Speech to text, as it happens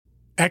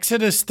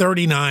Exodus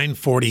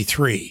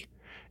 39:43.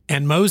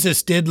 And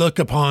Moses did look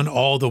upon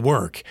all the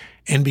work,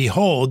 and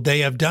behold, they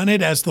have done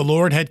it as the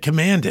Lord had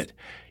commanded.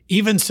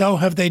 Even so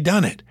have they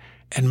done it,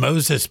 and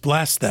Moses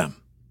blessed them.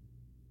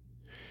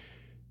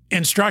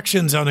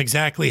 Instructions on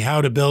exactly how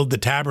to build the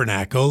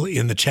tabernacle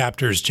in the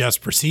chapters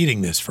just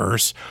preceding this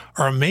verse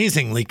are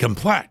amazingly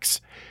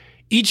complex.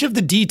 Each of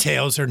the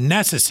details are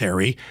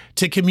necessary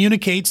to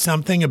communicate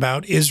something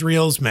about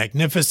Israel's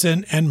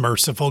magnificent and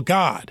merciful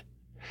God.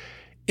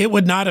 It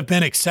would not have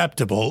been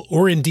acceptable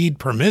or indeed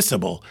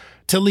permissible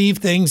to leave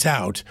things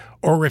out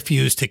or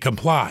refuse to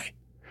comply.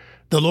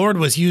 The Lord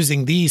was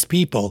using these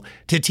people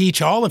to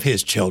teach all of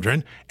his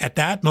children at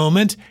that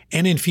moment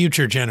and in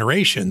future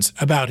generations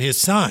about his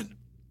Son.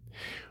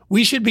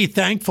 We should be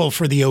thankful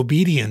for the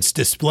obedience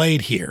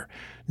displayed here,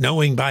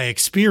 knowing by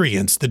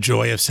experience the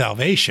joy of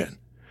salvation.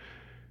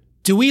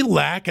 Do we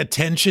lack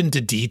attention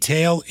to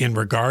detail in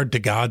regard to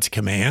God's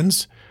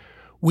commands?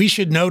 We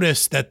should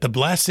notice that the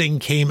blessing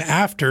came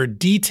after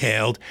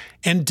detailed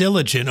and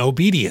diligent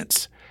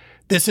obedience.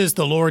 This is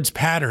the Lord's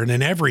pattern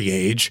in every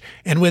age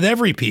and with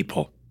every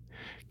people.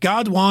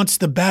 God wants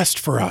the best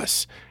for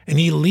us, and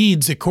he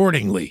leads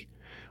accordingly.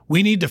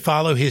 We need to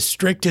follow his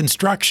strict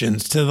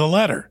instructions to the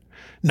letter,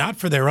 not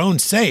for their own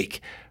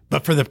sake,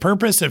 but for the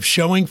purpose of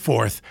showing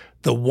forth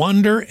the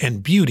wonder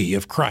and beauty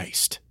of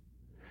Christ.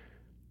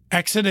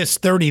 Exodus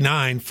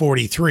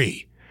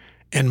 39:43.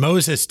 And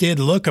Moses did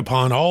look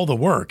upon all the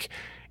work,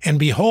 and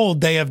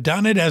behold, they have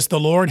done it as the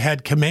Lord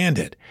had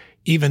commanded.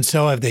 Even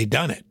so have they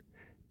done it.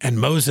 And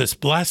Moses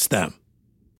blessed them.